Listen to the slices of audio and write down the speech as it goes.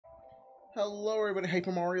Hello everybody,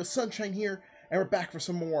 Hyper Mario Sunshine here, and we're back for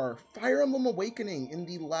some more Fire Emblem Awakening in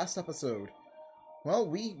the last episode. Well,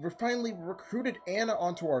 we finally recruited Anna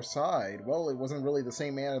onto our side. Well, it wasn't really the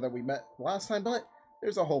same Anna that we met last time, but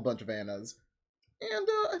there's a whole bunch of Annas. And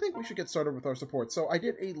I think we should get started with our support. So I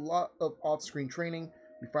did a lot of off-screen training.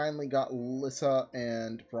 We finally got Ylisse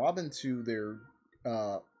and Robin to their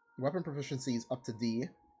weapon proficiencies up to D.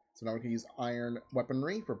 So now we can use iron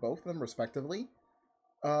weaponry for both of them, respectively.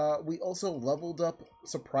 We also leveled up,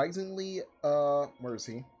 surprisingly, where is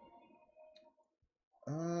he?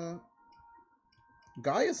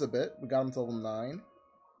 Gaius a bit. We got him to level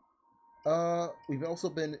 9. We've also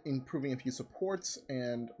been improving a few supports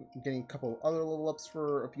and getting a couple other level ups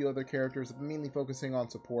for a few other characters, mainly focusing on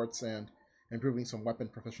supports and improving some weapon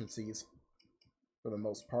proficiencies for the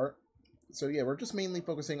most part. So yeah, we're just mainly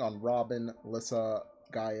focusing on Robin, Ylisse,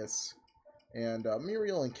 Gaius, and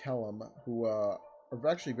Muriel and Kellum, who are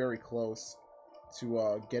actually very close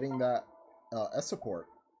to getting that S support.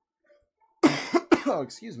 Oh,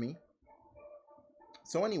 excuse me.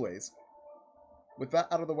 So anyways, with that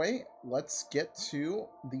out of the way, let's get to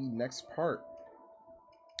the next part.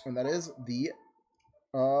 And that is the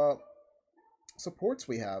supports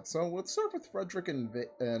we have. So let's start with Frederick and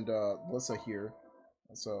Ylisse here.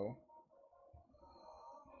 So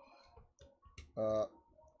let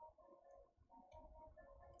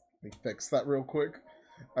me fix that real quick.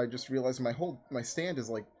 I just realized my stand is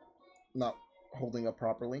like not holding up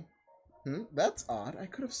properly. That's odd. I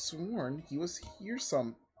could have sworn he was here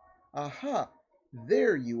some. Aha!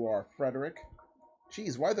 There you are, Frederick.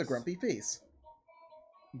 Geez, why the grumpy face?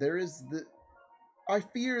 There is the... I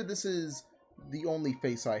fear this is the only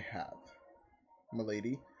face I have.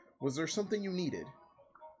 Milady, was there something you needed?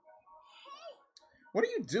 What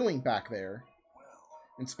are you doing back there?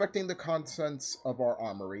 Inspecting the contents of our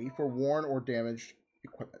armory for worn or damaged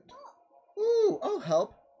equipment. Ooh, I'll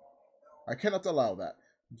help. I cannot allow that.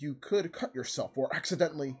 You could cut yourself or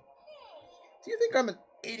accidentally... Do you think I'm an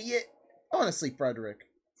idiot? Honestly, Frederick.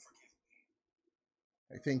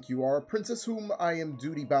 I think you are a princess whom I am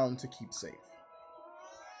duty-bound to keep safe.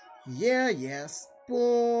 Yeah, yes.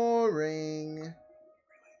 Boring.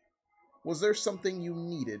 Was there something you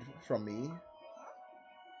needed from me?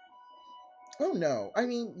 Oh no, I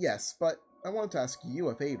mean, yes, but I wanted to ask you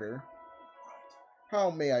a favor.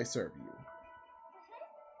 How may I serve you?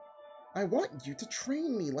 I want you to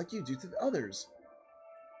train me like you do to the others.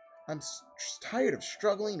 I'm tired of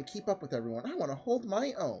struggling to keep up with everyone. I want to hold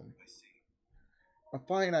my own. A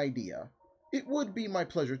fine idea. It would be my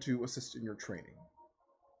pleasure to assist in your training.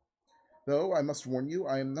 Though I must warn you,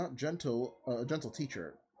 I am not a gentle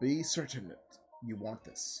teacher. Be certain that you want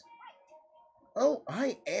this. Oh,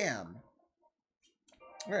 I am.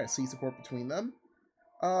 Alright, see support between them.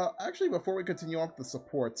 Actually, before we continue on with the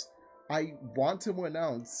supports, I want to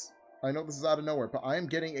announce, I know this is out of nowhere, but I am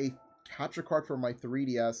getting a capture card for my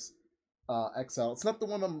 3DS XL. It's not the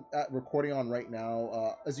one I'm recording on right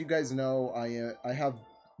now. As you guys know, I have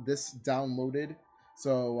this downloaded,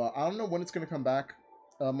 so I don't know when it's going to come back.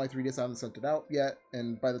 My 3DS, I haven't sent it out yet,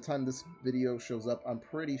 and by the time this video shows up, I'm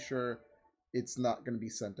pretty sure it's not going to be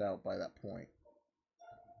sent out by that point.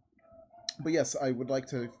 But yes, I would like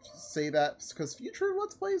to say that because future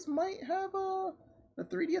Let's Plays might have a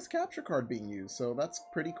 3DS capture card being used, so that's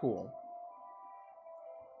pretty cool.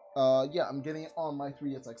 Yeah, I'm getting it on my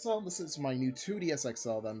 3DS XL. This is my new 2DS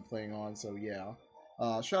XL that I'm playing on, so yeah.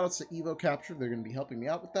 Shoutouts to Evo Capture, they're going to be helping me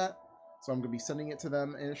out with that. So I'm going to be sending it to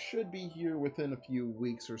them, and it should be here within a few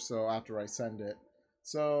weeks or so after I send it.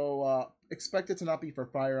 So, expect it to not be for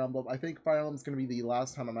Fire Emblem. I think Fire Emblem is going to be the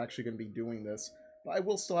last time I'm actually going to be doing this. But I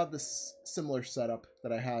will still have this similar setup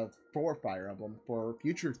that I have for Fire Emblem for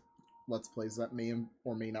future Let's Plays that may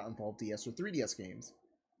or may not involve DS or 3DS games.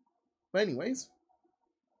 But anyways,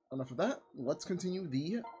 enough of that. Let's continue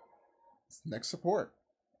the next support.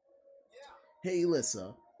 Hey,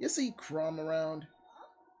 Ylisse, you see Chrom around?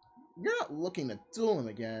 You're not looking to duel him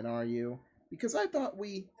again, are you? Because I thought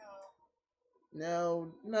we...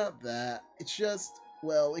 No, not that. It's just,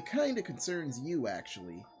 well, it kinda concerns you,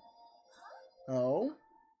 actually. Oh?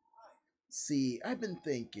 See, I've been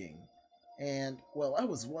thinking, and, well, I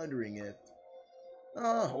was wondering if...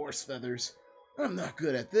 horse feathers. I'm not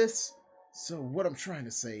good at this, so what I'm trying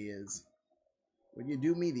to say is, would you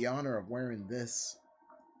do me the honor of wearing this?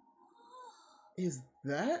 Is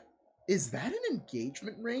that an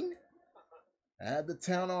engagement ring? Had the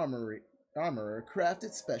town armorer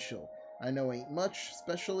crafted special. I know ain't much,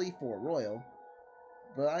 especially for royal,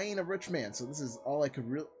 but I ain't a rich man, so this is all I could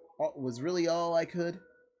was really all I could.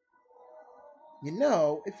 You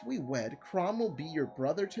know, if we wed, Chrom will be your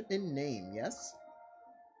brother in name, yes?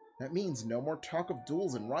 That means no more talk of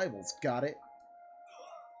duels and rivals, got it?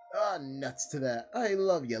 Ah, nuts to that. I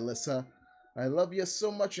love you, Ylisse. I love you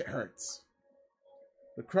so much it hurts.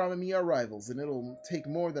 But Crom and me are rivals, and it'll take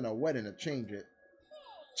more than a wedding to change it.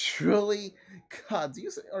 Truly? God,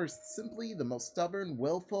 you are simply the most stubborn,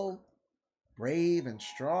 willful, brave, and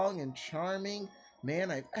strong, and charming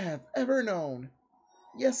man I have ever known.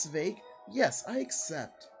 Yes, Vake. Yes, I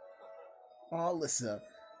accept. Aw, Ylisse,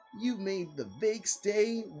 you've made the Vake's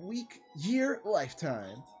day, week, year,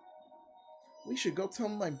 lifetime. We should go tell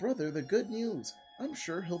my brother the good news. I'm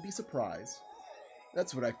sure he'll be surprised.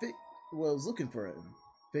 That's what I was looking for him.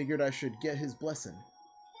 Figured I should get his blessing.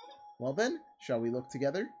 Well then, shall we look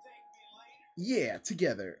together? Yeah,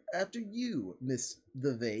 together. After you, Miss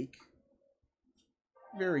the Vake.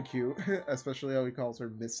 Very cute, especially how he calls her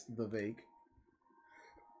Miss the Vake.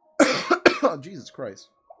 Oh, Jesus Christ.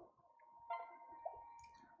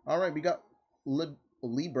 Alright, we got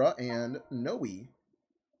Libra and Noe.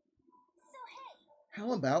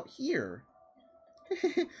 How about here?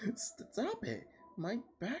 Stop it. My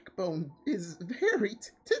backbone is very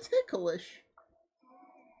ticklish.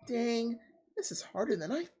 Dang, this is harder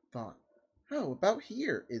than I thought. How about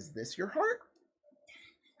here? Is this your heart?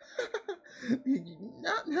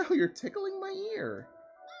 Not now, you're tickling my ear.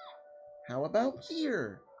 How about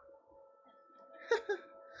here?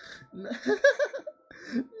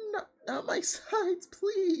 Not my sides,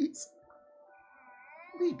 please.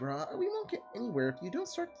 Libra, we won't get anywhere if you don't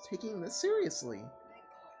start taking this seriously.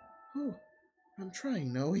 Oh, I'm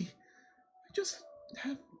trying, Noe. I just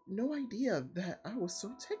have no idea that I was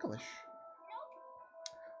so ticklish.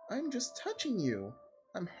 I'm just touching you.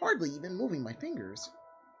 I'm hardly even moving my fingers.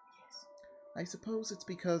 I suppose it's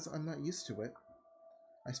because I'm not used to it.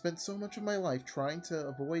 I spent so much of my life trying to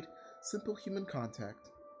avoid simple human contact.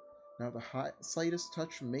 Now the slightest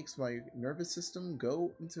touch makes my nervous system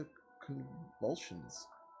go into convulsions.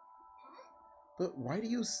 But why do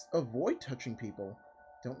you avoid touching people?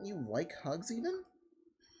 Don't you like hugs even?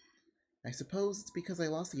 I suppose it's because I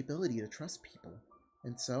lost the ability to trust people,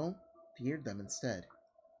 and so feared them instead.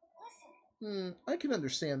 I can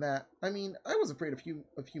understand that. I mean, I was afraid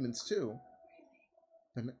of humans too.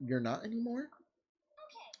 But you're not anymore?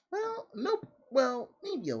 Well, nope. Well,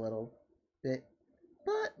 maybe a little bit,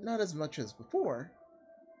 but not as much as before.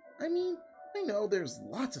 I mean, I know there's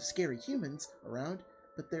lots of scary humans around,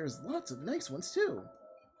 but there's lots of nice ones too.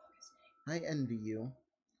 I envy you.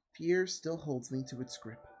 Fear still holds me to its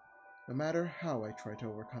grip, no matter how I try to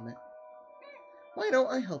overcome it. Why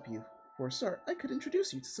don't I help you? For a start, I could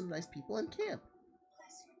introduce you to some nice people in camp.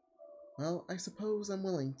 Well, I suppose I'm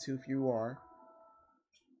willing to if you are.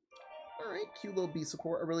 Alright, cute little bee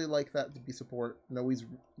support. I really like that bee support. Noe's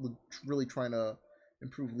really trying to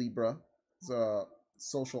improve Libra's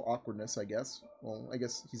social awkwardness, I guess. Well, I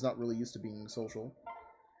guess he's not really used to being social.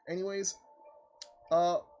 Anyways,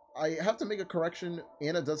 I have to make a correction.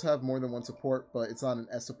 Anna does have more than one support, but it's not an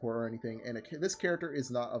S support or anything, and this character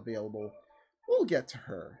is not available. We'll get to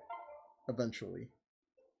her eventually.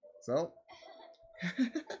 So,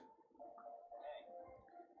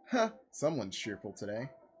 ha, someone's cheerful today.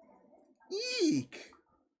 Eek!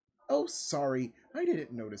 Oh, sorry. I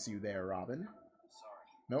didn't notice you there, Robin.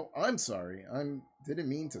 No, I'm sorry. Didn't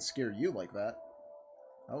mean to scare you like that.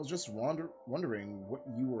 I was just wondering what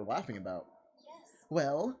you were laughing about.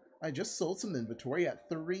 Well, I just sold some inventory at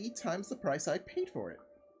 3 times the price I paid for it.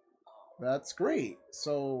 That's great.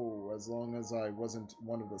 So, as long as I wasn't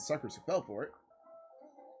one of the suckers who fell for it.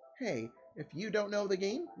 Hey, if you don't know the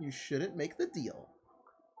game, you shouldn't make the deal.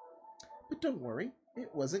 But don't worry,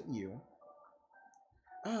 it wasn't you.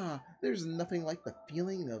 Ah, there's nothing like the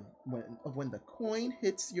feeling of when the coin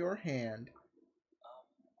hits your hand.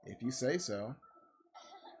 If you say so.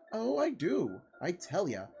 Oh, I do. I tell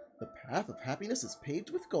ya, the path of happiness is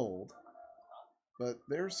paved with gold. But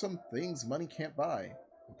there are some things money can't buy.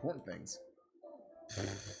 Important things.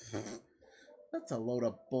 That's a load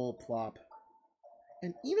of bull plop.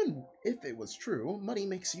 And even if it was true, money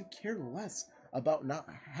makes you care less about not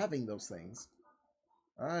having those things.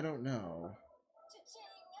 I don't know.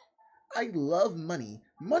 I love money.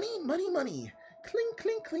 Money, money, money. Clink,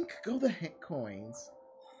 clink, clink go the coins.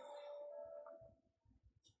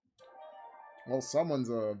 Well, someone's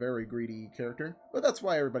a very greedy character, but that's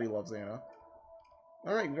why everybody loves Anna.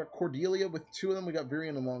 Alright, we got Cordelia with 2 of them. We got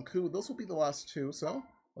Virion and Lonku. Those will be the last 2, so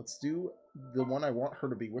let's do the one I want her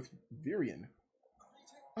to be with, Virion.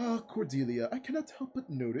 Ah, Cordelia, I cannot help but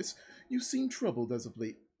notice you seem troubled as of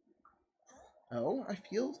late. Oh, I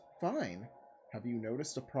feel fine. Have you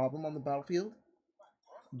noticed a problem on the battlefield?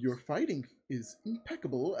 Your fighting is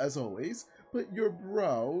impeccable, as always, but your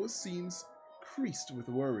brow seems creased with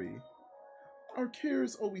worry. Our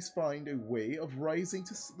cares always find a way of rising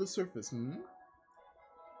to the surface,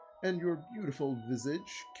 And your beautiful visage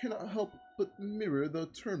cannot help but mirror the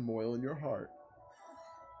turmoil in your heart.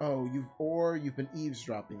 Oh, you've been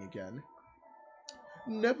eavesdropping again.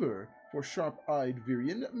 Never, for sharp-eyed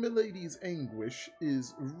Virian, milady's anguish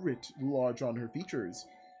is writ large on her features.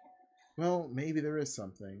 Well, maybe there is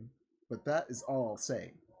something, but that is all I'll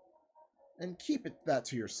say. And keep that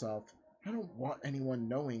to yourself. I don't want anyone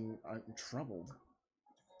knowing I'm troubled.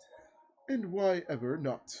 And why ever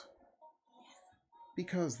not?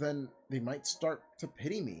 Because then they might start to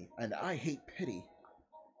pity me, and I hate pity.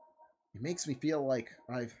 It makes me feel like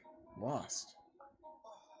I've lost.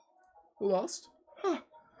 Lost? Ha!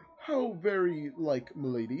 How very like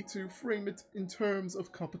milady to frame it in terms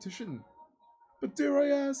of competition. But dare I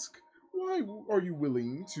ask, why are you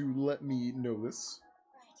willing to let me know this?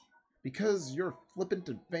 Because you're flippant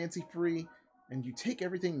and fancy-free, and you take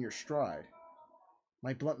everything in your stride.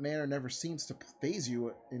 My blunt manner never seems to faze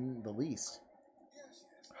you in the least.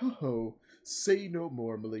 Ho-ho, say no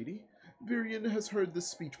more, milady. Virian has heard this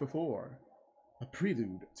speech before. A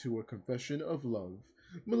prelude to a confession of love.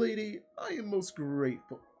 Milady, I am most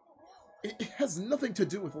grateful. It has nothing to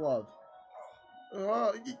do with love.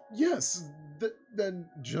 Yes, then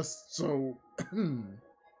just so...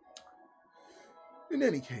 In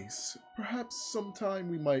any case, perhaps sometime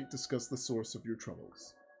we might discuss the source of your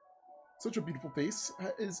troubles. Such a beautiful face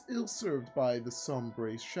is ill-served by the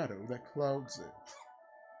sombre shadow that clouds it.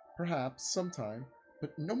 Perhaps sometime,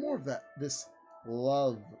 but no more of this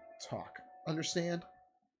love talk. Understand?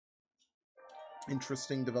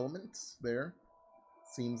 Interesting developments there.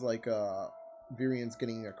 Seems like Virian's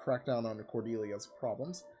getting a crackdown on Cordelia's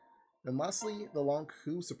problems. And lastly, the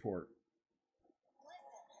Lon'qu support.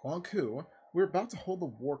 Lon'qu, we're about to hold the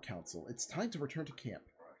War Council. It's time to return to camp.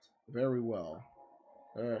 Very well.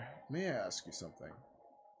 May I ask you something?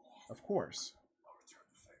 Of course.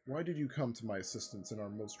 Why did you come to my assistance in our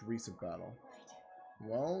most recent battle?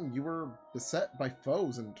 Well, you were beset by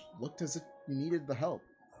foes and looked as if you needed the help.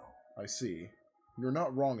 I see. You're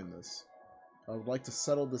not wrong in this. I would like to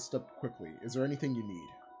settle this step quickly. Is there anything you need?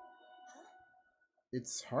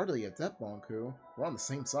 It's hardly a debt, Lon'qu. We're on the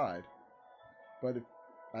same side. But if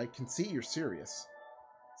I can see you're serious.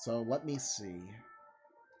 So let me see.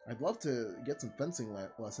 I'd love to get some fencing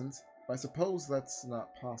lessons, but I suppose that's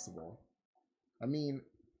not possible. I mean,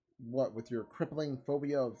 what, with your crippling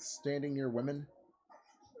phobia of standing near women?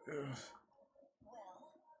 Ugh.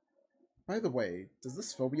 By the way, does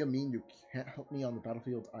this phobia mean you can't help me on the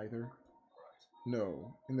battlefield either?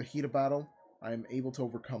 No. In the heat of battle, I am able to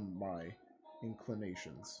overcome my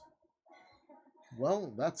inclinations.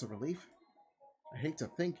 Well, that's a relief. I hate to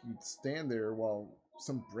think you'd stand there while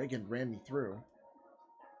some brigand ran me through.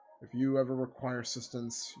 If you ever require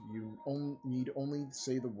assistance, you need only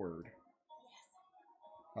say the word.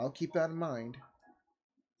 I'll keep that in mind.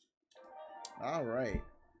 Alright.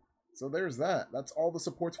 So there's that. That's all the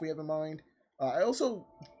supports we have in mind. I also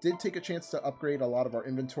did take a chance to upgrade a lot of our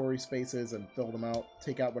inventory spaces and fill them out.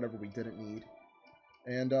 Take out whatever we didn't need.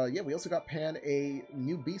 And yeah, we also got Pan a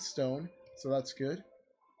new Beast Stone, so that's good.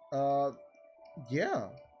 Yeah.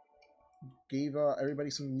 Gave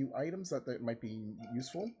everybody some new items that might be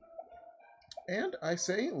useful. And I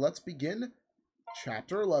say, let's begin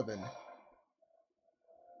Chapter 11.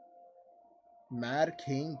 Mad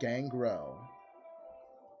King Gangrell.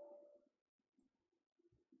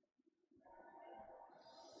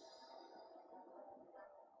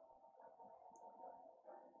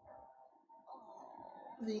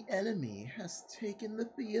 The enemy has taken the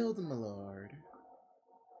field, my lord.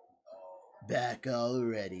 Back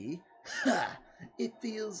already? Ha! It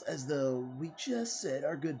feels as though we just said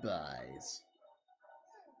our goodbyes.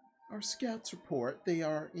 Our scouts report they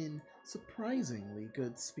are in surprisingly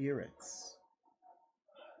good spirits.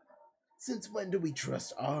 Since when do we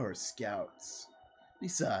trust our scouts?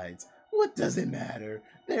 Besides, what does it matter?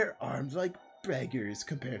 They're armed like beggars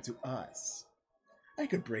compared to us. I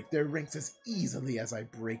could break their ranks as easily as I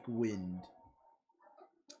break wind.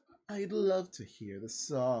 I'd love to hear the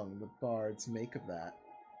song the bards make of that.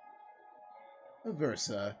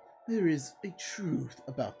 Aversa, there is a truth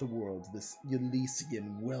about the world this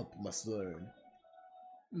Yllissian whelp must learn.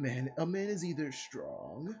 A man is either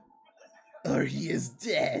strong, or he is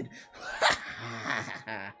dead.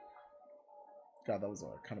 God, that was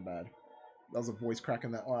kind of bad. That was a voice crack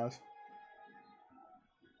in that laugh.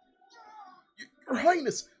 Your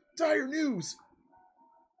Highness, dire news!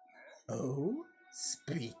 Oh,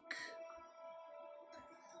 speak.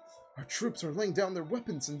 Our troops are laying down their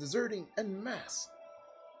weapons and deserting en masse.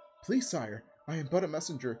 Please, sire, I am but a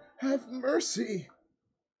messenger. Have mercy!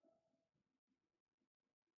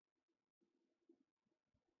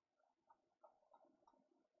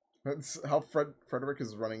 That's how Frederick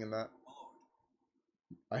is running in that.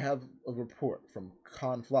 I have a report from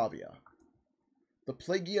Khan Flavia. The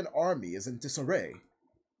Plegian army is in disarray.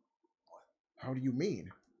 How do you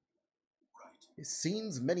mean? It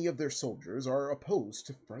seems many of their soldiers are opposed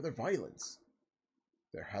to further violence.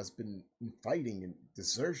 There has been fighting and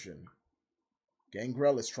desertion.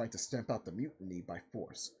 Gangrell is trying to stamp out the mutiny by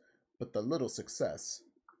force, but the little success.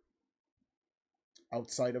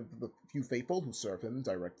 Outside of the few faithful who serve him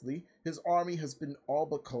directly, his army has been all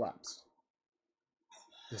but collapsed.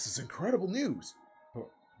 This is incredible news, but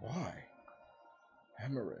why?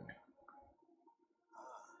 Emmerin.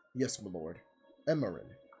 Yes, my lord. Emmerin.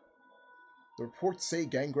 The reports say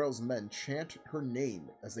Gangrell's men chant her name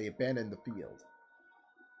as they abandon the field.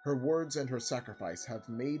 Her words and her sacrifice have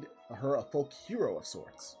made her a folk hero of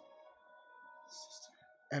sorts.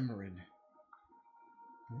 Emmerin.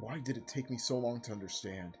 Why did it take me so long to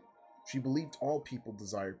understand? She believed all people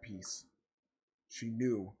desired peace. She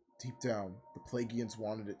knew, deep down, the Plegians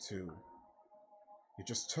wanted it too. It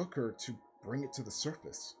just took her to bring it to the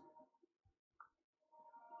surface.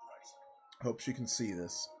 Hope she can see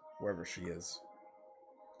this, wherever she is.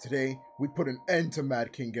 Today, we put an end to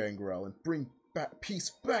Mad King Gangrell and bring peace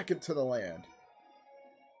back into the land.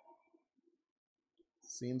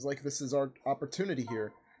 Seems like this is our opportunity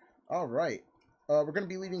here. Alright. We're going to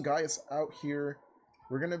be leaving Gaius out here.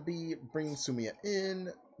 We're going to be bringing Sumia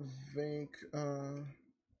in.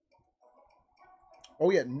 Oh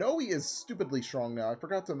yeah, Noe is stupidly strong now. I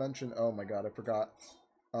forgot to mention... Oh my god, I forgot.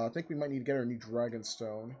 I think we might need to get her a new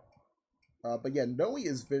Dragonstone. But yeah, Noe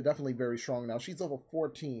is definitely very strong now. She's level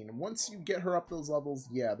 14. Once you get her up those levels,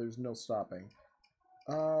 yeah, there's no stopping.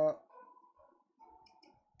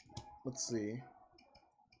 Let's see.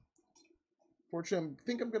 Fortunately, I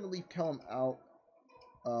think I'm going to leave Kellum out.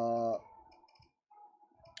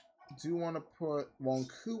 Do want to put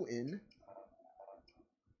Wonku in.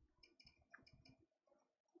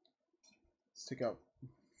 Let's take out...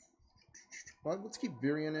 Well, let's keep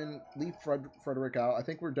Virion in. Leave Frederick out. I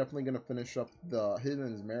think we're definitely going to finish up the him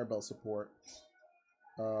and his Maribel support.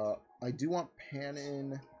 I do want Pan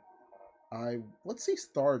in. Let's see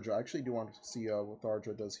Tharja. I actually do want to see what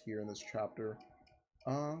Tharja does here in this chapter.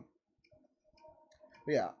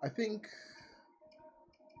 Yeah, I think...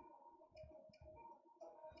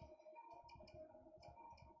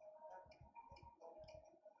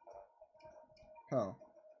 Huh.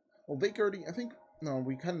 Well, Vake already... I think... No,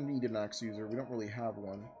 we kind of need an axe user. We don't really have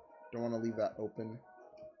one. Don't want to leave that open.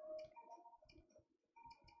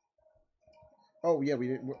 Oh, yeah,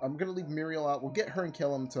 I'm going to leave Muriel out. We'll get her and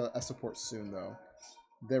Kellum to S-support soon, though.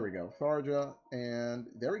 There we go. Tharja. And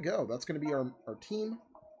there we go. That's going to be our team.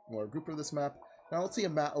 Or our group of this map. Now, let's see a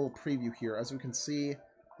little preview here. As we can see,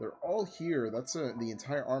 they're all here. That's the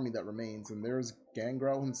entire army that remains. And there's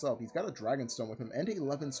Gangrell himself. He's got a Dragonstone with him and a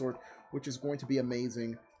 11 sword, which is going to be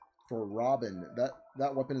amazing. For Robin,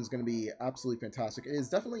 that weapon is going to be absolutely fantastic. It is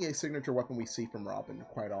definitely a signature weapon we see from Robin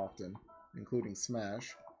quite often, including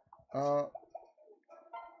Smash. The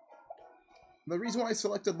reason why I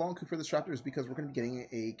selected Lonku for this chapter is because we're going to be getting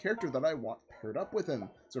a character that I want paired up with him.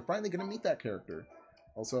 So we're finally going to meet that character.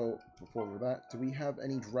 Also, before that, do we have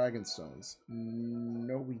any Dragonstones?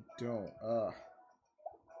 No, we don't.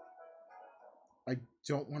 I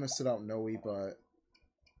don't want to sit out Noe, but...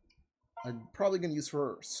 I'm probably going to use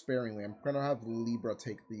her sparingly. I'm going to have Libra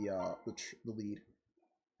take the lead.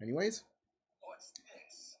 Anyways.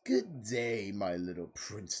 Good day, my little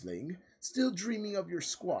princeling. Still dreaming of your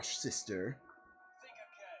squash sister?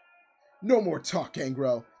 No more talk,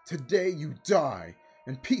 Gangrell. Today you die,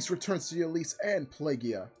 and peace returns to Ylisse and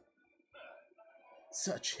Plegia.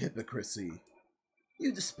 Such hypocrisy.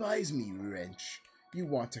 You despise me, wretch. You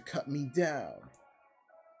want to cut me down.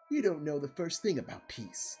 You don't know the first thing about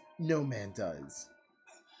peace. No man does.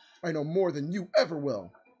 I know more than you ever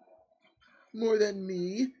will. More than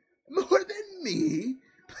me? More than me?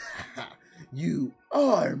 You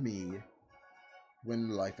are me.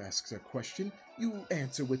 When life asks a question, you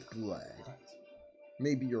answer with blood.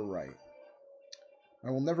 Maybe you're right.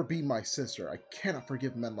 I will never be my sister. I cannot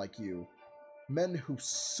forgive men like you. Men who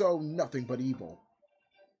sow nothing but evil.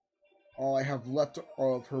 All I have left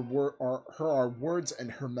of her are words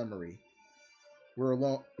and her memory.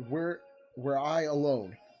 Were I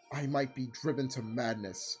alone, I might be driven to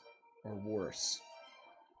madness, or worse.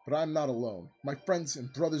 But I'm not alone. My friends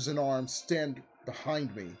and brothers in arms stand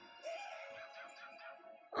behind me.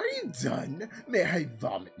 Are you done? May I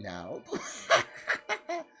vomit now?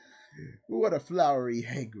 What a flowery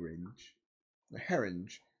hagringe.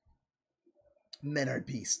 Herringe. Men are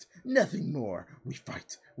beasts, nothing more. We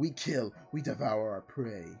fight, we kill, we devour our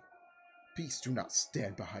prey. Beasts do not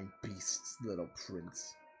stand behind beasts, little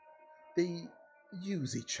prince. They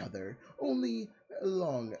use each other only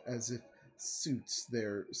long as it suits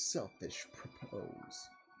their selfish purpose.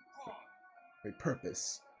 They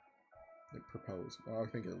propose. Well, I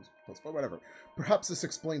think it was close, but whatever. Perhaps this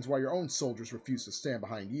explains why your own soldiers refuse to stand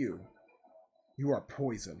behind you. You are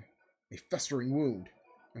poison, a festering wound,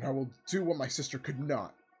 and I will do what my sister could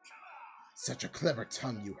not. Such a clever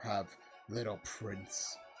tongue you have, little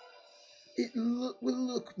prince. It will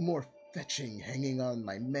look more fetching hanging on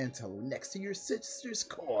my mantle next to your sister's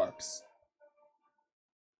corpse.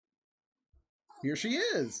 Here she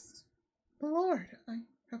is. My lord, I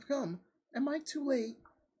have come. Am I too late?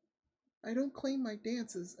 I don't claim my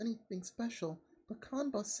dance as anything special, but Con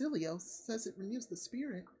Basilio says it renews the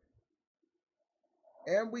spirit.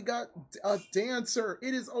 And we got a dancer.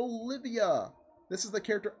 It is Olivia. This is the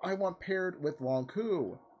character I want paired with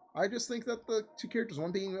Lonku. I just think that the two characters,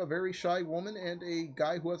 one being a very shy woman and a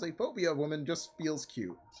guy who has a phobia of women, just feels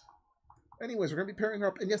cute. Anyways, we're going to be pairing her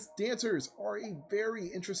up. And yes, dancers are a very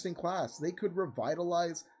interesting class. They could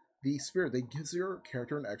revitalize the spirit. They give your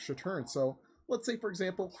character an extra turn. So let's say, for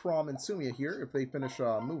example, Chrom and Sumia here, if they finish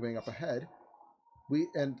moving up ahead,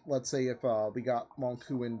 let's say if we got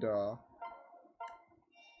Lonku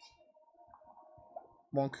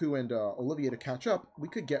and Olivia to catch up, we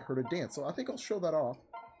could get her to dance. So I think I'll show that off.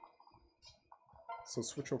 So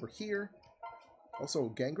switch over here. Also,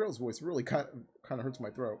 Gangrel's voice really kind of hurts my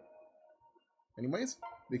throat. Anyways,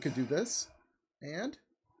 we could do this, and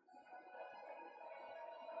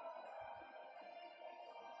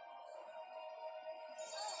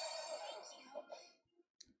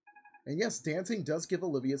yes, dancing does give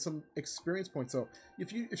Olivia some experience points. So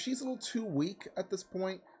if she's a little too weak at this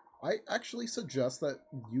point, I actually suggest that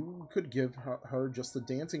you could give her just a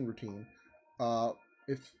dancing routine,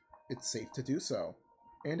 if it's safe to do so,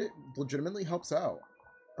 and it legitimately helps out.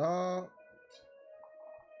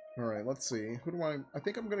 All right, let's see. Who do I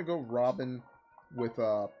think I'm gonna go Robin with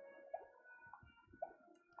let's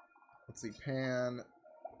see, Pan.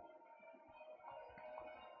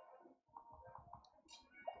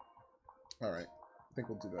 All right, I think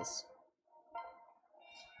we'll do this.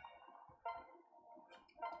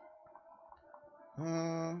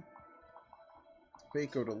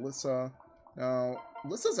 Fako to Ylisse. Now,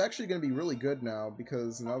 Lissa's actually going to be really good now,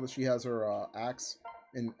 because now that she has her axe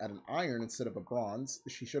at an iron instead of a bronze,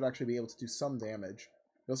 she should actually be able to do some damage.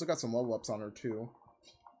 We also got some level ups on her too.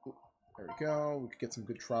 There we go. We could get some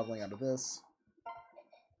good traveling out of this.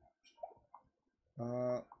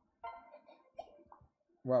 Wow,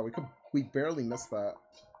 we barely missed that.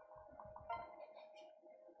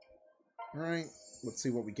 Alright, let's see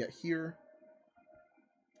what we get here.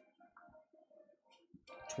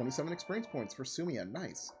 27 experience points for Sumia.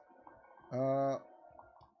 Nice.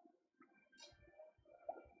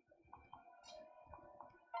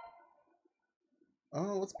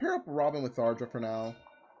 Let's pair up Robin with Ardra for now.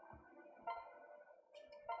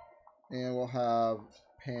 And we'll have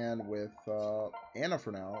Pan with Anna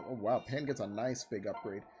for now. Oh wow, Pan gets a nice big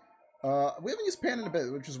upgrade. We haven't used Pan in a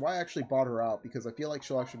bit, which is why I actually bought her out, because I feel like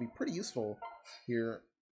she'll actually be pretty useful here.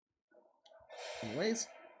 Anyways.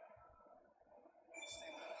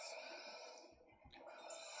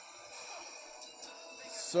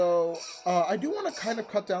 So, I do want to kind of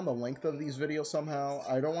cut down the length of these videos somehow.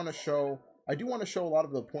 I do want to show a lot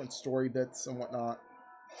of the important story bits and whatnot.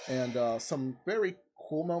 And some very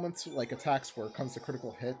cool moments, like attacks where it comes to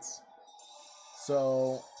critical hits.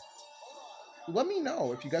 So, let me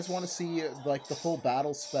know if you guys want to see, like, the full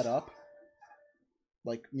battle sped up.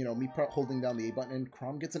 Like, you know, me holding down the A button, and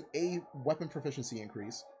Chrom gets an A weapon proficiency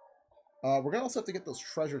increase. We're going to also have to get those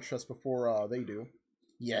treasure chests before they do.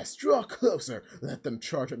 Yes, draw closer. Let them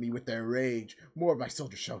charge at me with their rage. More of my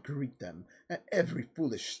soldiers shall greet them at every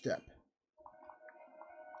foolish step.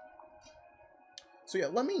 So yeah,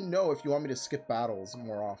 let me know if you want me to skip battles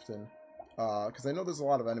more often. Because I know there's a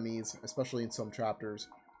lot of enemies, especially in some chapters.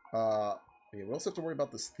 Yeah, we also have to worry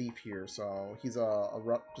about this thief here. So he's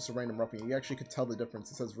just a random ruffian. You actually could tell the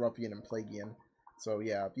difference. It says ruffian and Plegian. So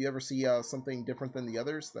yeah, if you ever see something different than the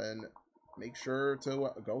others, then make sure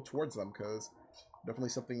to go towards them, because definitely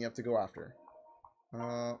something you have to go after.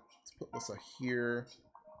 Let's put Ylisse here.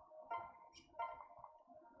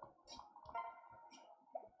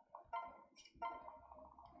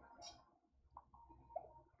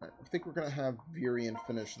 Alright, I think we're going to have Virian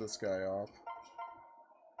finish this guy off.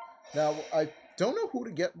 Now, I don't know who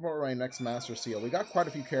to get for my next Master Seal. We got quite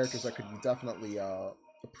a few characters that could definitely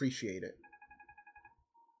appreciate it.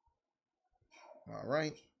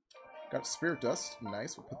 Alright. Got Spirit Dust.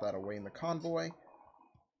 Nice. We'll put that away in the convoy.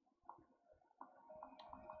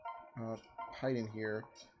 Hide in here.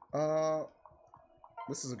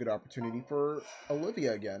 This is a good opportunity for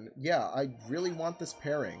Olivia again. Yeah, I really want this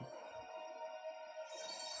pairing.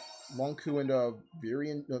 Longku and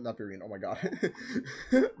Virian, no, not Virian, oh my god.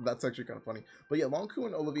 That's actually kind of funny. But yeah, Longku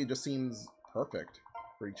and Olivia just seems perfect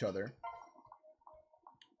for each other.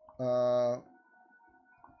 Let's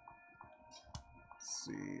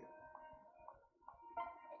see.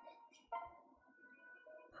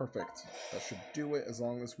 Perfect. That should do it as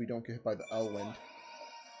long as we don't get hit by the Elwind.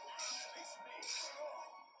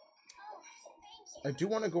 I do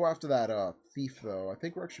want to go after that thief though. I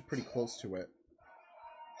think we're actually pretty close to it.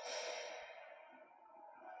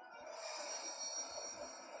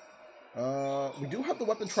 We do have the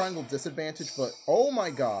weapon triangle disadvantage, but oh my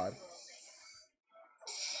god.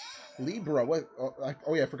 Libra, what?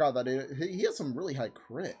 Oh yeah, I forgot that he has some really high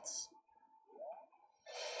crits.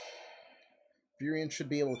 Virian should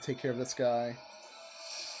be able to take care of this guy.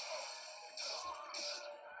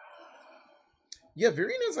 Yeah,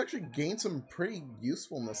 Virian has actually gained some pretty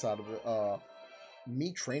usefulness out of it.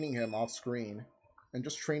 Me training him off screen and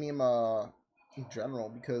just training him in general,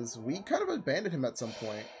 because we kind of abandoned him at some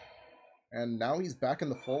point. And now he's back in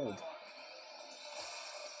the fold.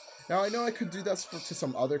 Now, I know I could do this to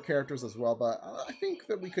some other characters as well, but I think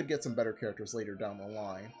that we could get some better characters later down the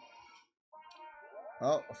line.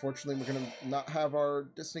 Well, unfortunately, we're going to not have our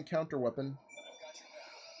distant counter weapon.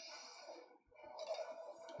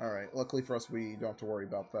 Alright, luckily for us, we don't have to worry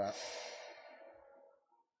about that.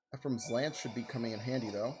 Ephraim's Lance should be coming in handy,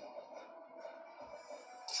 though.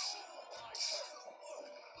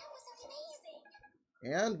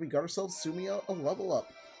 And we got ourselves Sumia a level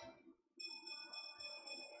up.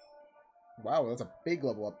 Wow, that's a big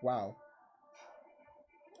level up. Wow.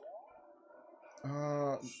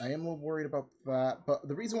 I am a little worried about that. But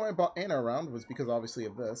the reason why I bought Anna around was because, obviously,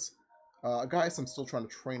 of this. Guys, I'm still trying to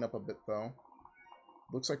train up a bit, though.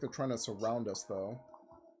 Looks like they're trying to surround us, though.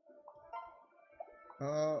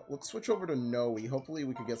 Let's switch over to Noe. Hopefully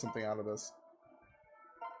we could get something out of this.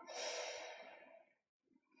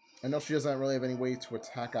 I know she doesn't really have any way to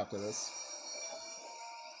attack after this.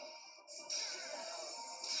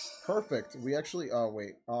 Perfect. We actually... Oh,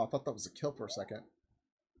 wait. Oh, I thought that was a kill for a second.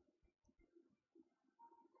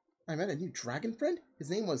 I met a new dragon friend?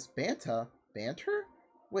 His name was Banta. Banter?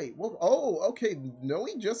 Wait, well... Oh, okay. Noe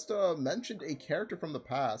just mentioned a character from the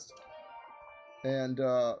past. And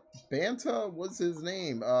Banta was his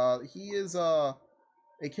name. He is a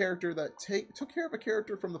character that took care of a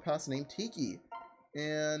character from the past named Tiki.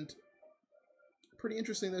 And pretty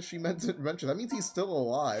interesting that she mentioned that means he's still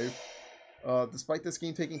alive, despite this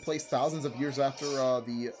game taking place thousands of years after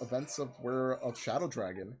the events of Shadow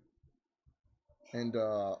Dragon and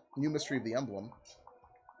New Mystery of the Emblem.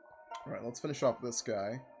 All right, let's finish off this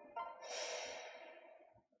guy.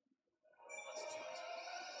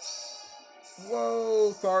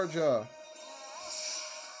 Whoa, Tharja!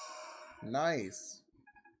 Nice.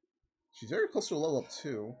 She's very close to a level up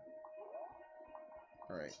too.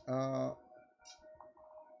 Alright, gonna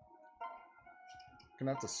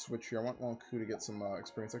have to switch here. I want Longku to get some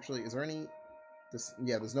experience. Actually, is there any...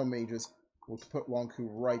 Yeah, there's no mages. We'll put Longku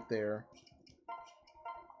right there.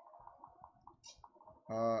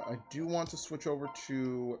 I do want to switch over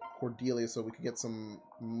to Cordelia so we could get some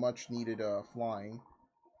much-needed flying.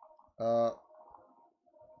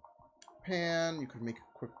 Pan, you could make a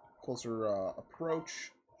quick, closer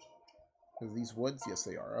approach. Is these woods? Yes,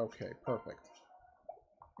 they are. Okay, perfect.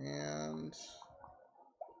 And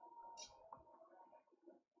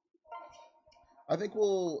I think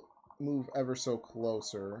we'll move ever so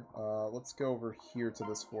closer. Let's go over here to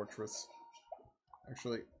this fortress.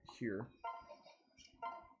 Actually, here.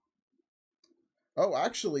 Oh,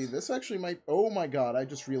 actually, this actually might... Oh my god, I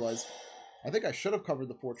just realized. I think I should have covered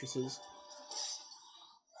the fortresses.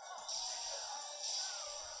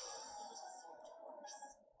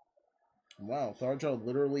 Wow, Tharja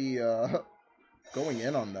literally, going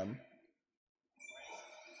in on them.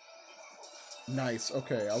 Nice,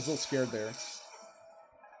 okay, I was a little scared there.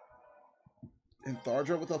 And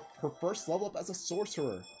Tharja with her first level up as a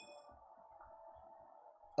sorcerer.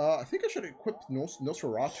 I think I should equip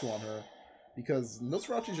Nosferatu on her. Because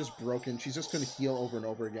Nosferatu is just broken, she's just going to heal over and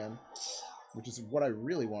over again. Which is what I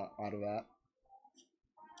really want out of that.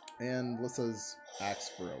 And Lissa's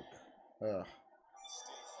axe broke. Ugh.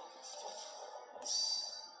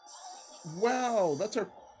 Wow, that's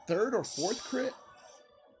our third or fourth crit?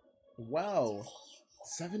 Wow.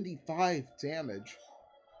 75 damage.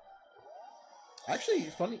 Actually,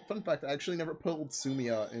 fun fact, I actually never pulled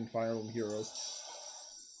Sumia in Fire Emblem Heroes.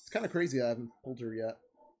 It's kind of crazy I haven't pulled her yet.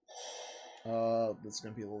 This is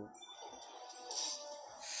gonna be a little...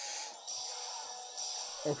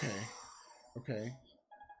 Okay. Okay.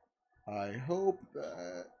 I hope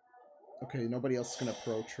that... Okay, nobody else is gonna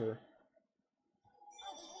approach her.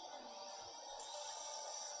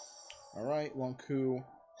 Alright, Wonku.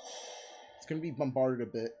 It's gonna be bombarded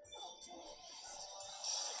a bit.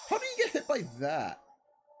 How do you get hit by that?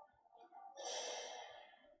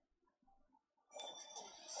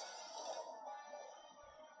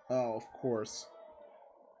 Oh, of course.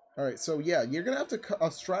 Alright, so yeah, you're gonna have to...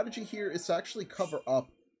 A strategy here is to actually cover up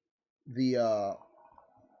the,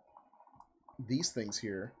 these things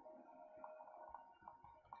here.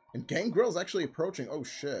 And Gangrell's actually approaching. Oh,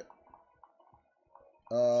 shit.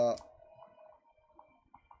 I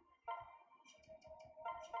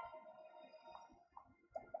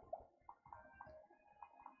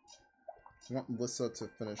want Ylisse to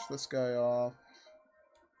finish this guy off.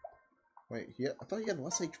 Wait, I thought he had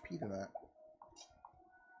less HP than that.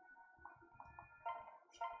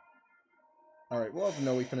 Alright, we'll have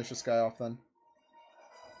Noe finish this guy off then.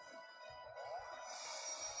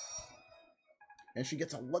 And she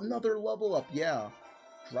gets another level up, yeah.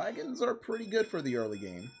 Dragons are pretty good for the early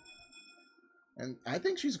game. And I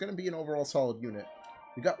think she's going to be an overall solid unit.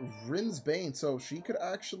 We got Rin's Bane, so she could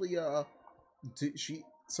actually,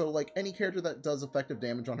 so, like, any character that does effective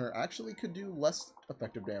damage on her actually could do less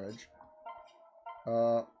effective damage.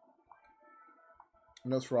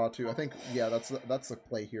 Nosferatu, I think, yeah, that's the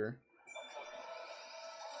play here.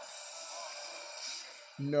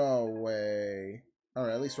 No way.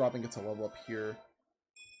 Alright, at least Robin gets a level up here.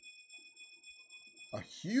 A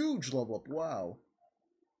huge level up, wow.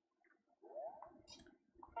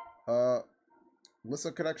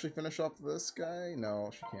 Ylisse could actually finish off this guy? No,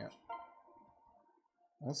 she can't.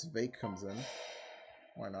 Unless Vake comes in.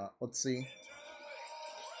 Why not? Let's see.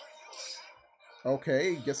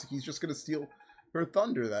 Okay, guess he's just gonna steal her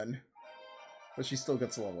thunder then. But she still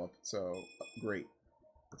gets a level up, so great.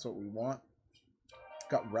 That's what we want.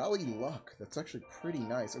 Got Rally Luck. That's actually pretty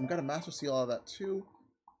nice. And we got a Master Seal out of that too.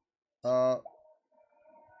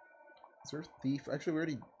 Is there a Thief? Actually, we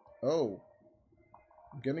already... Oh.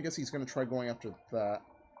 I'm gonna guess he's gonna try going after that.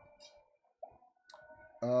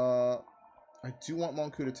 I do want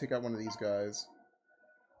Wonku to take out one of these guys.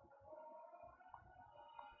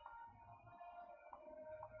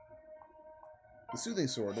 The Soothing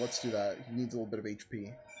Sword, let's do that. He needs a little bit of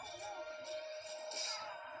HP.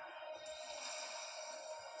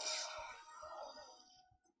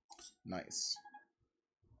 Nice.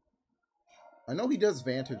 I know he does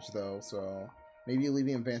Vantage, though, so maybe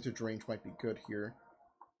leaving him Vantage range might be good here.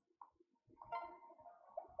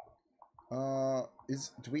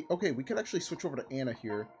 Okay, we could actually switch over to Anna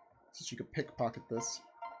here, so she could pickpocket this.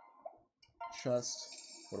 Chest.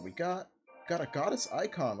 What do we got? Got a Goddess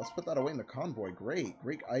Icon. Let's put that away in the convoy. Great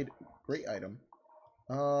item.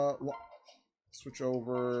 Switch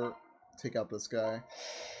over, take out this guy.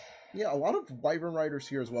 Yeah, a lot of Wyvern Riders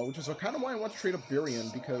here as well, which is kind of why I want to trade up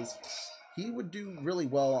Virion, because he would do really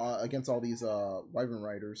well against all these Wyvern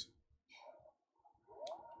Riders.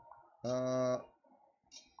 I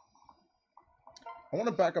want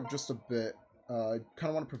to back up just a bit. I kind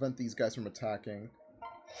of want to prevent these guys from attacking.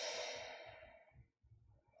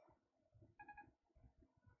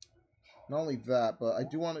 Not only that, but I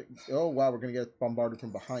do want to... Oh, wow, we're going to get bombarded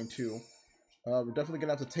from behind, too. We're definitely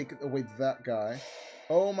going to have to take away that guy.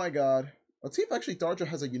 Oh, my God. Let's see if actually Darja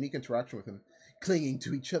has a unique interaction with him. Clinging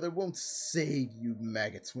to each other won't save you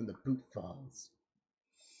maggots when the boot falls.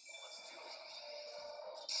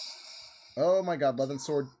 Oh, my God, Levin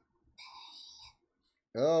Sword.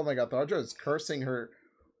 Oh, my God, Darja is cursing her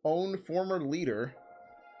own former leader.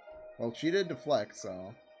 Well, she did deflect,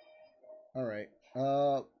 so... Alright.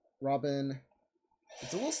 Robin.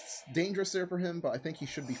 It's a little dangerous there for him, but I think he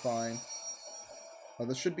should be fine.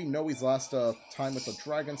 This should be Noe's last time with the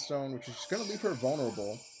Dragonstone, which is going to leave her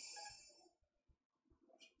vulnerable.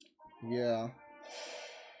 Yeah.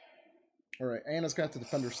 Alright, Anna's going to have to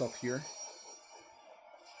defend herself here.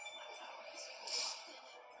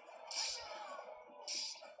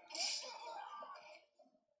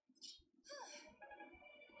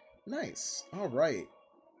 Nice. Alright.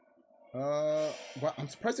 Wow, I'm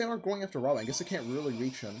surprised they aren't going after Robin. I guess they can't really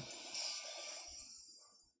reach him.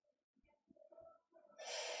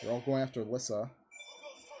 They're all going after Ylisse.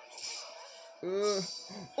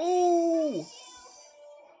 Oh!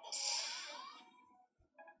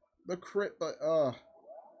 The crit, but, oh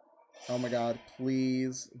my God,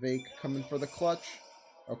 please. Vake, come in for the clutch.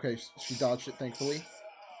 Okay, she dodged it, thankfully.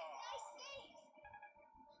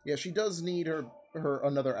 Yeah, she does need her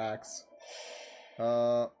another axe.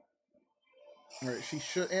 Alright,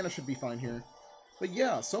 Anna should be fine here. But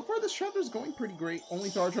yeah, so far this chapter is going pretty great. Only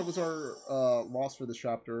Tharja was our loss for this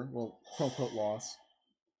chapter. Well, quote-unquote loss.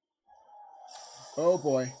 Oh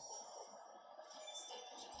boy.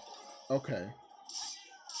 Okay.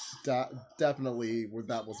 Definitely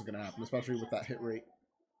that wasn't going to happen, especially with that hit rate.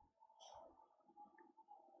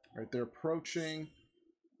 Alright, they're approaching.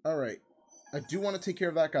 Alright. I do want to take care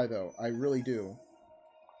of that guy, though. I really do.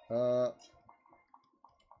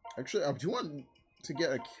 Actually, I do want to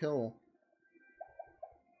get a kill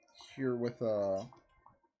here with, how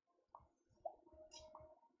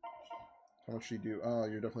much she do? Oh,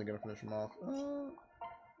 you're definitely going to finish him off.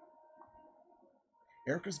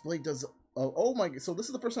 Erica's blade does... Oh my... So this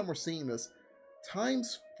is the first time we're seeing this.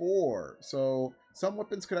 Times 4. So some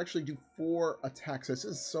weapons could actually do 4 attacks. This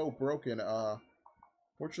is so broken.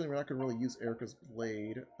 Fortunately, we're not going to really use Erica's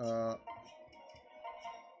blade.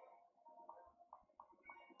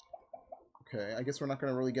 Okay, I guess we're not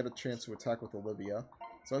going to really get a chance to attack with Olivia.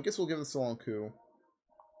 So I guess we'll give this a long coup.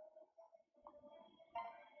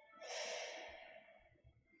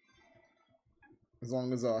 As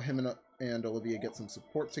long as him and Olivia get some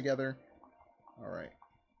support together. Alright.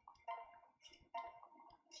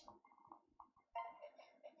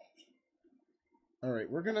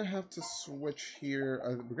 Alright, we're going to have to switch here.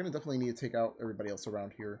 We're going to definitely need to take out everybody else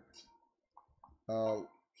around here.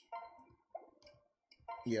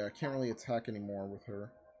 Yeah, I can't really attack anymore with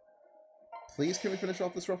her. Please, can we finish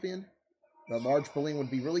off this ruffian? The large bullying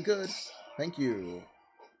would be really good. Thank you.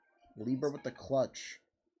 Libra with the clutch.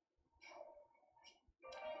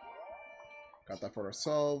 Got that for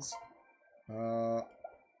ourselves.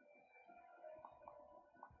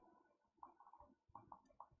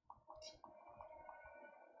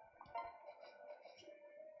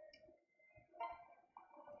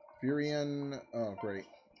 Furion. Oh, great.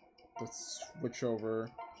 Let's switch over.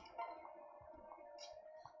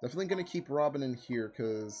 Definitely going to keep Robin in here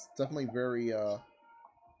because definitely very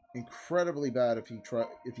incredibly bad if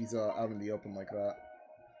he's out in the open like that.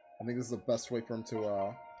 I think this is the best way for him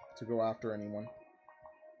to go after anyone.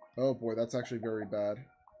 Oh boy, that's actually very bad.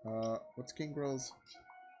 What's Gangrell's?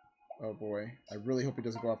 Oh boy, I really hope he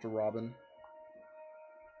doesn't go after Robin.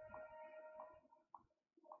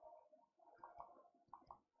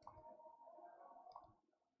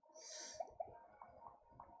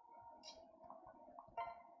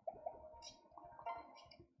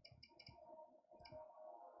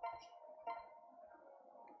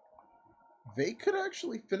 They could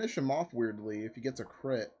actually finish him off weirdly if he gets a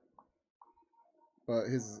crit. But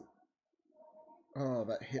his... Oh,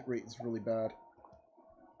 that hit rate is really bad.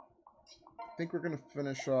 I think we're going to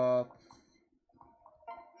finish off...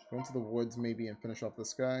 Go into the woods maybe and finish off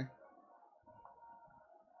this guy.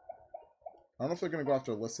 I don't know if they're going to go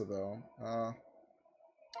after Ylisse though.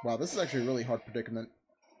 Wow, this is actually a really hard predicament.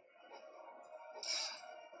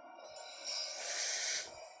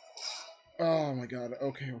 Oh my god,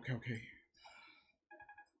 okay.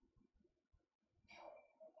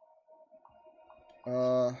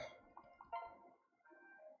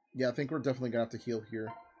 Yeah, I think we're definitely gonna have to heal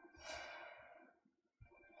here.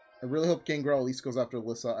 I really hope Gangrel at least goes after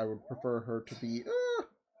Ylisse. I would prefer her to be...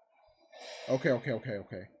 Okay.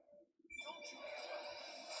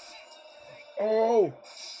 Oh!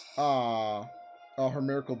 Ah. Oh, her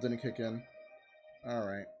miracle didn't kick in.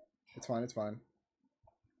 Alright. It's fine.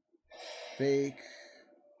 Fake.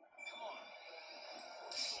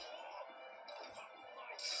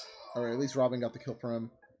 Alright, at least Robin got the kill for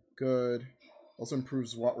him. Good. Also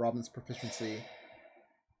improves Robin's proficiency.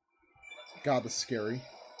 God, this is scary.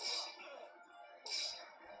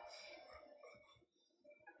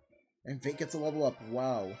 And Vake gets a level up.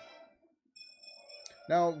 Wow.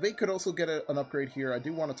 Now, Vake could also get an upgrade here. I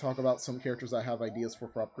do want to talk about some characters I have ideas for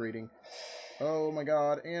upgrading. Oh my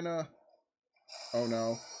god, Anna. Oh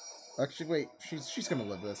no. Actually, wait. She's gonna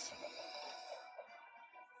live this.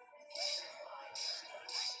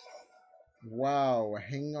 Wow,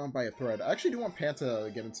 hanging on by a thread. I actually do want Panta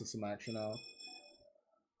to get into some action now.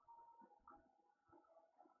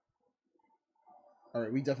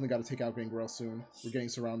 Alright, we definitely got to take out Gangrel soon. We're getting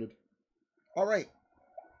surrounded. Alright.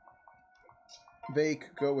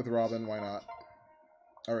 Vake, go with Robin, why not?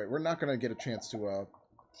 Alright, we're not going to get a chance to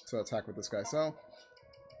attack with this guy. So,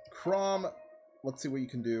 Crom, let's see what you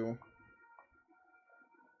can do.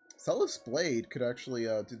 Selif's Blade could actually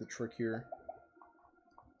do the trick here.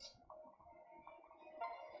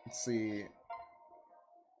 Let's see.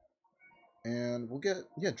 And we'll get...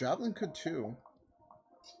 Yeah, Javelin could too.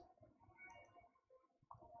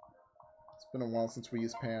 It's been a while since we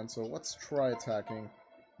used Pan, so let's try attacking.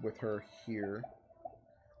 with her here.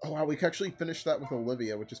 Oh, wow, we can actually finish that with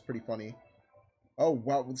Olivia, which is pretty funny. Oh,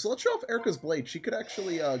 wow. So let's show off Erica's blade. She could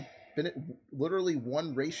actually literally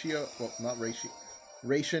one ratio... Well, not ratio.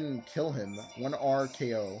 Ration kill him. 1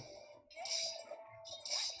 RKO.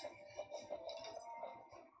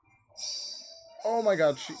 Oh my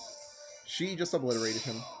god, she just obliterated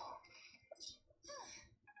him.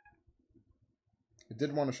 I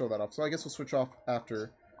did want to show that off, so I guess we'll switch off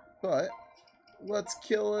after. But let's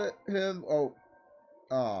kill him.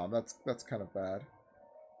 Oh, that's kind of bad.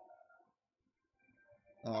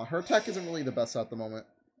 Her attack isn't really the best at the moment.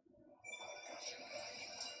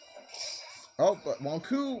 Oh, but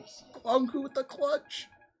Wonku with the clutch,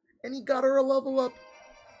 and he got her a level up.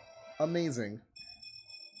 Amazing.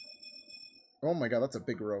 Oh my god, that's a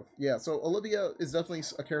big growth. Yeah, so Olivia is definitely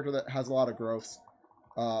a character that has a lot of growths.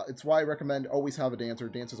 It's why I recommend always have a dancer.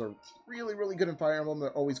 Dancers are really, really good in Fire Emblem.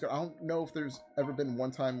 They're always good. I don't know if there's ever been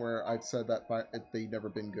one time where I've said that they've never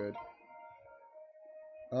been good.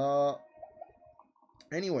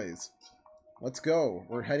 Anyways, let's go.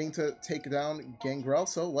 We're heading to take down Gangrell,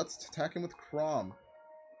 so let's attack him with Chrom.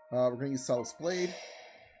 We're going to use Solus Blade.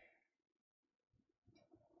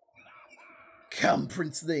 Come,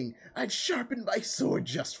 Prince Thing, I've sharpened my sword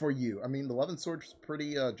just for you. I mean, the 11th sword's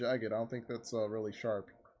pretty jagged. I don't think that's really sharp.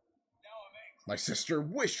 My sister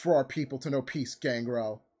wished for our people to know peace,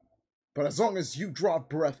 Gangrel. But as long as you draw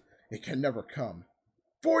breath, it can never come.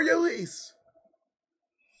 For Ylisse!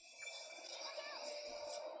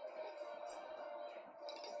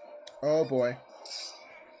 Oh boy.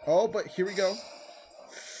 Oh, but here we go.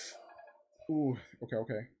 Ooh,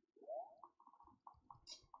 okay.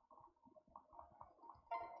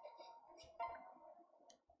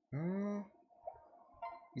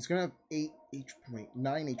 He's gonna have 9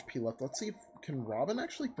 HP left. Let's see if can Robin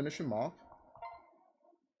actually finish him off.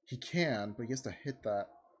 He can, but he has to hit that.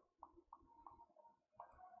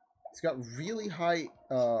 He's got really high,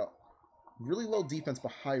 really low defense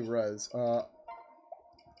but high res. No,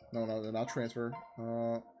 not transfer.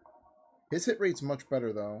 His hit rate's much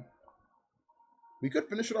better though. We could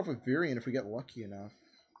finish it off with Virion if we get lucky enough.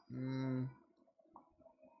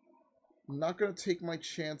 I'm not going to take my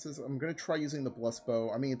chances. I'm going to try using the Blessed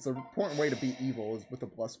Bow. I mean, it's an important way to beat evil is with the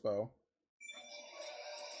Blessed Bow.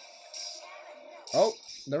 Oh,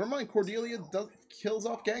 never mind. Cordelia kills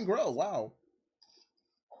off Gangrel. Wow.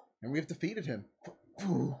 And we have defeated him.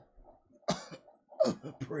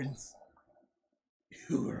 Prince,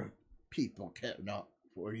 your people care not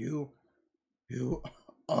for you. You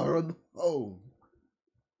are on home.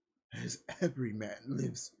 As every man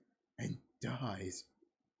lives and dies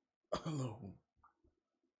alone.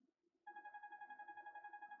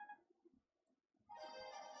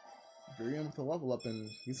 Virion with a level up, and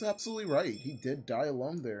he's absolutely right. He did die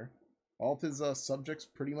alone there. All of his subjects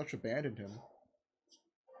pretty much abandoned him.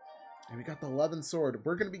 And we got the 11th sword.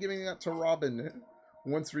 We're going to be giving that to Robin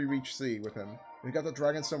once we reach C with him. We got the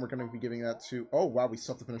Dragonstone. We're going to be giving that to... Oh, wow. We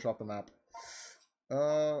still have to finish off the map.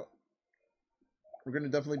 We're going to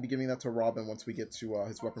definitely be giving that to Robin once we get to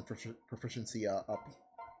his weapon proficiency up.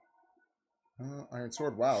 Iron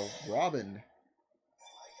Sword. Wow. Robin.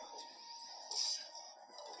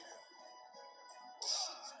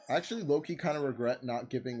 I actually low-key kind of regret not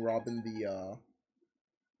giving Robin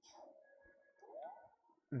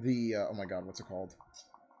oh my god, what's it called?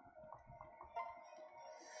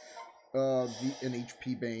 An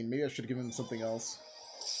HP Bane. Maybe I should have given him something else.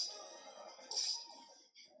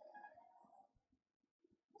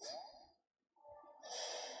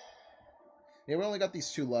 Yeah, we only got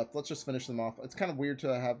these 2 left. Let's just finish them off. It's kind of weird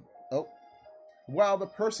to have... Oh. Wow, the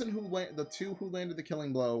person who... The 2 who landed the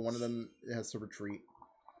killing blow, one of them has to retreat.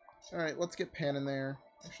 Alright, let's get Pan in there.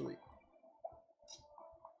 Actually...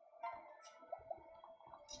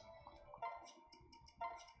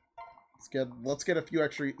 Let's get a few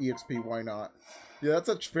extra EXP, why not? Yeah, that's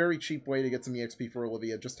a very cheap way to get some EXP for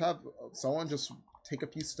Olivia. Just have someone just take a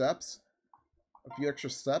few steps. A few extra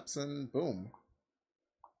steps, and boom.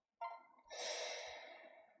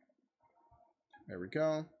 There we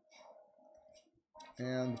go.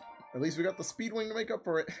 And at least we got the speed wing to make up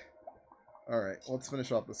for it. Alright, let's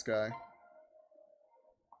finish off this guy.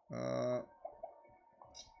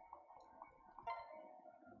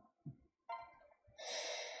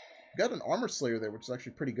 Got an Armor Slayer there, which is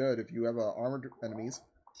actually pretty good if you have armored enemies.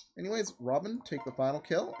 Anyways, Robin, take the final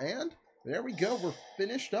kill, and there we go. We're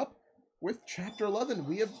finished up with Chapter 11.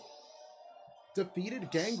 We have defeated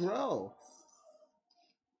Gangrel.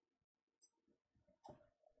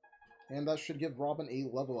 And that should give Robin a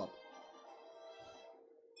level up.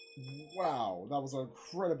 Wow, that was an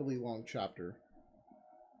incredibly long chapter.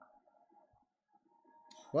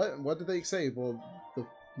 What did they say? Well, the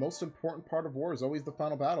most important part of war is always the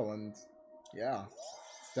final battle, and yeah,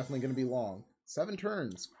 it's definitely going to be long. 7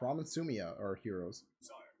 turns. Krom and Sumia are heroes.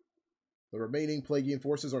 The remaining Plegian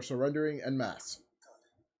forces are surrendering en masse.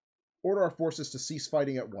 Order our forces to cease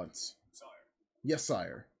fighting at once. Yes,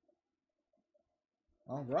 sire.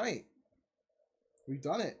 Alright. We've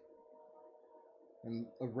done it. And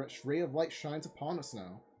a ray of light shines upon us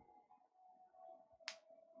now.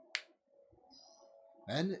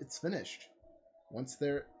 And it's finished. Once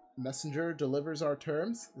their messenger delivers our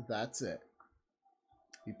terms, that's it.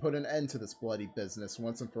 We put an end to this bloody business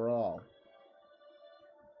once and for all.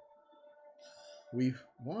 We've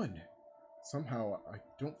won. Somehow, I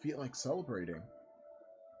don't feel like celebrating.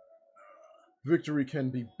 Victory can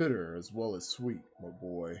be bitter as well as sweet, my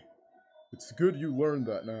boy. It's good you learned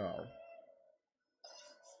that now.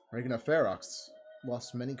 Regina Ferox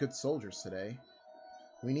lost many good soldiers today.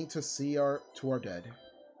 We need to see to our dead.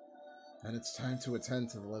 And it's time to attend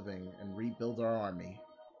to the living and rebuild our army.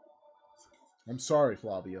 I'm sorry,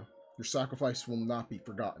 Flavia. Your sacrifice will not be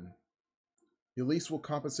forgotten. Ylisse will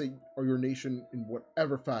compensate your nation in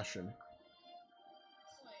whatever fashion.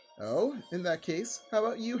 Oh, in that case, how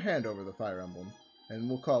about you hand over the Fire Emblem, and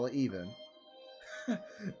we'll call it even.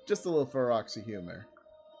 Just a little Feroxy humor.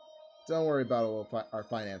 Don't worry about our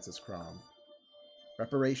finances, Krom.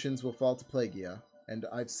 Reparations will fall to Plegia, and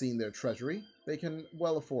I've seen their treasury. They can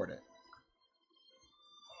well afford it.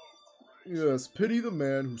 Yes, pity the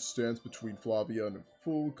man who stands between Flavia and a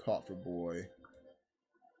full coffer boy.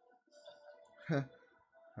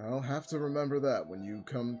 I'll have to remember that when you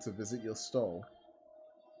come to visit Ylisse.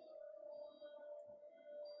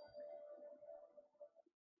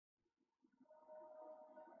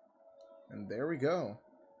 And there we go.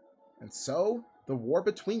 And so, the war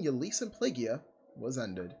between Ylisse and Plegia was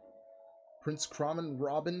ended. Prince Krom and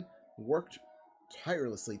Robin worked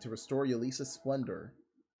tirelessly to restore Ylisse's splendor.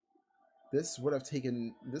 This would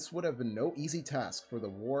have been no easy task, for the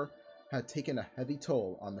war had taken a heavy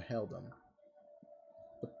toll on the Heldom.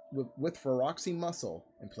 But with Feroxy muscle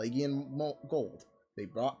and Plegian gold, they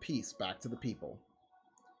brought peace back to the people.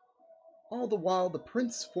 All the while, the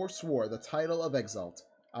prince forswore the title of Exalt,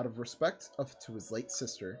 out of respect to his late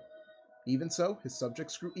sister. Even so, his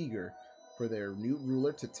subjects grew eager for their new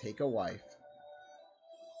ruler to take a wife.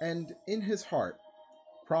 And in his heart,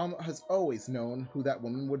 Krom has always known who that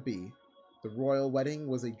woman would be. The royal wedding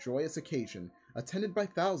was a joyous occasion, attended by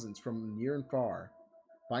thousands from near and far.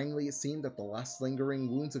 Finally, it seemed that the last lingering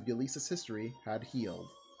wounds of Ylisse's history had healed.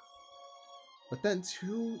 But then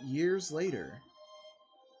 2 years later...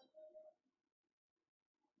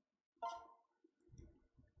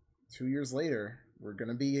 2 years later, we're going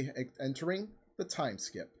to be entering the time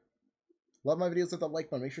skip. Love my videos with that like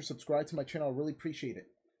button. Make sure to subscribe to my channel. I really appreciate it.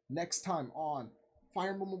 Next time on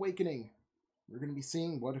Fire Emblem Awakening, we're going to be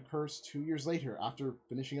seeing what occurs 2 years later after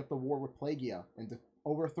finishing up the war with Plegia and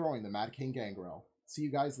overthrowing the Mad King Gangrell. See you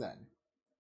guys then.